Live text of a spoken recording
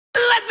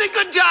the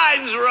good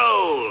times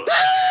roll.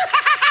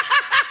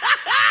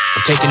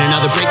 I'm taking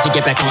another break to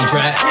get back on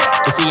track,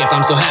 to see if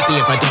I'm so happy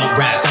if I don't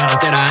rap. Found out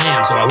that I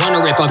am, so I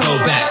wonder if I'll go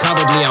back.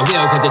 Probably I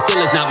will, cause it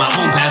still is not my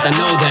own path, I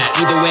know that.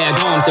 Either way I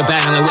go, I'm still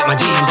battling with my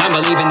demons. I'm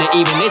believing that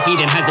even this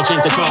heathen has a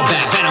chance to crawl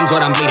back. Venom's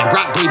what I'm bleeding,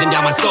 Brock breathing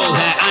down my soul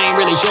hat. I ain't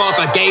really sure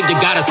if I gave to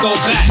God a soul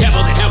back.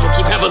 Devil in hell will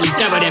keep heavily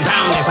severed and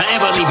bound. If I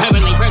ever leave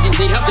heavenly presence,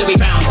 need help to be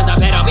found. Cause I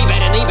bet I'll be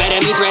better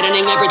me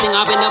threatening everything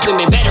I've been up and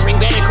been bettering,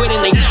 better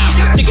quittingly now.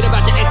 Thinking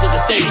about the exit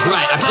the stage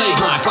right, I played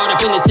mine, caught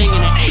up in this thing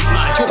and it ain't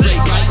mine. True place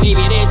right,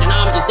 maybe it is, and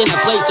I'm just in a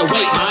place to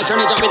wait mine. Turn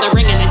and jump in the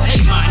ring and then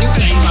take mine. New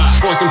fame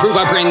mine. Force and prove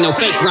I bring no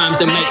fake rhymes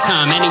to make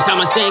time.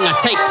 Anytime I sing, I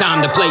take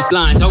time to place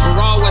lines.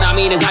 Overall, what I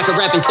mean is I can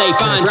rap and stay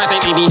fine. Rap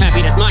ain't made me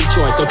happy, that's my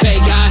choice, okay,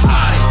 guy?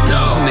 I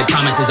know, make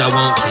promises I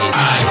won't keep.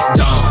 I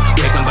don't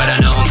break them, but I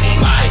know me.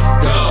 Might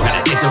go,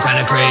 gotta get so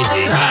kinda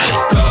crazy. I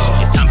go,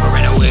 it's time for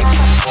a week.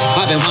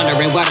 I've been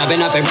wondering what I've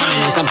been up and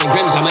running, and something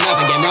grim's coming up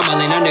again,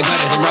 rumbling under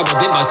gutters and rubble.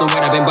 Been busting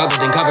word, I've been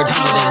bubbled and covered,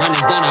 tumbled and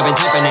running's done. I've been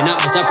toughening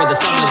up myself for the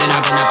summer, then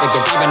I've been up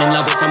against heaven in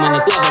love with someone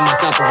that's loving my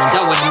suffering.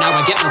 Done with him, now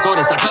I get my sword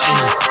and start cutting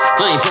him.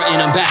 I ain't frontin',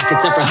 I'm back,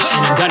 except for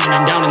hunting. I'm gunning,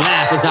 I'm down and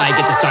laugh as I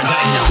get to start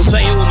gutting him.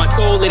 Playing with my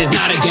soul, it is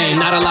not a game.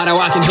 Not a lot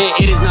I can hit,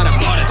 it is not a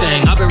border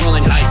thing. I've been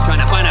rolling dice, trying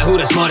to find out who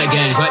the smarter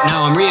gang. But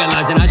now I'm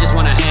realizing I just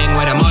wanna hang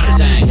where the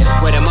martyrs hang.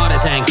 Where the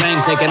martyrs hang,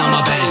 flames taking on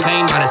my veins.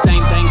 Pain by the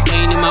same thing,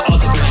 staying in my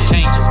other brain.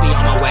 Can't just be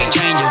on my way,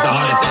 change is the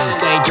harder thing.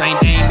 Stay drained,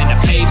 aim in the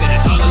pave in a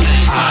taller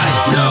lane. I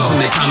know,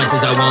 make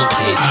promises I won't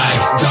keep. I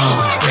don't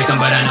break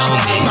them, but I know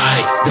me.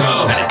 Might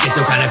go, gotta get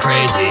so kinda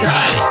crazy.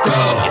 I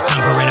go, it's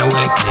time for an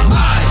awakening.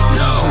 I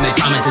know, make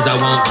promises I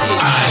won't keep.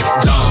 I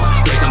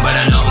don't break them, but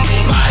I know me.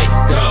 Might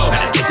go,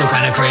 gotta get so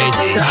kinda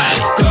crazy. I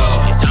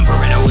go, it's time for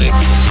an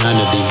awakening. None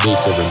of these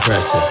beats are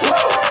impressive.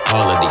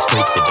 All of these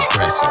freaks are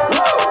depressing.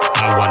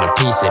 I want a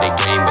piece of the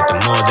game, but the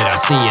more that I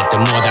see it, the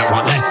more that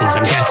want lessons.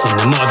 I'm guessing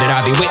the more that I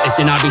be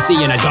witnessing, I be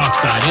seeing a dark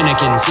side, and I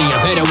can see a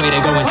better way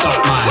to go and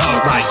start my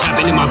heart right.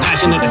 Tapping in my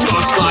passion, let the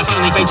sparks fly.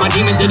 Finally face my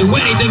demons and do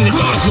anything that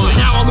darks mine.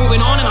 Now I'm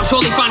moving on and I'm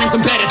surely finding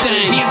some better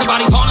things. He is a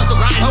body pawn, I'm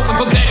still grinding, hoping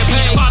for better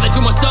pay. Father to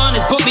my son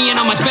has put me in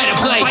a much better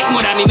place. Fighting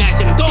what I be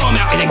maxing and throw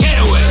him out in a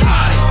getaway.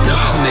 I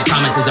know, make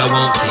promises I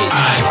won't keep.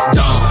 I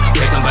don't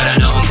break them, but I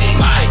know me.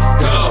 Might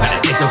go,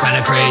 gotta get so kinda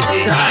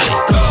crazy. I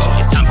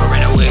go, it's time for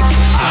an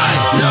awakening. I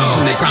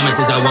know, make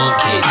promises I won't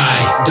keep. I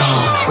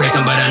don't break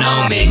them, but I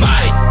know me.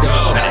 Might go,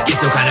 gotta get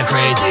so kinda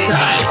crazy.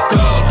 I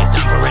go, it's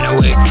time for an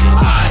awakening.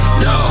 I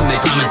know,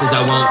 make promises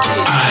I won't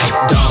keep. I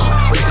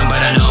don't break them,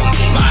 but I know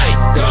me. Might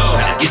go,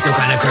 gotta get so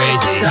kinda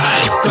crazy.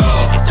 I go,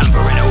 it's time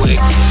for an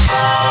awakening.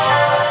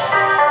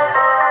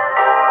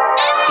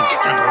 Think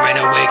it's time for an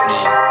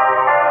awakening.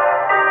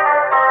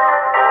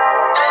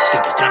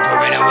 Think it's time for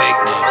an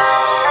awakening.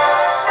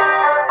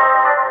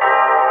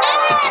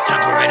 Think it's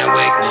time for an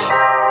awakening.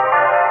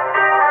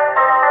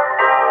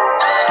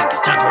 Think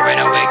it's time for an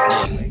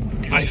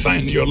awakening. I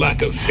find your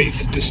lack of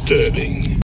faith disturbing.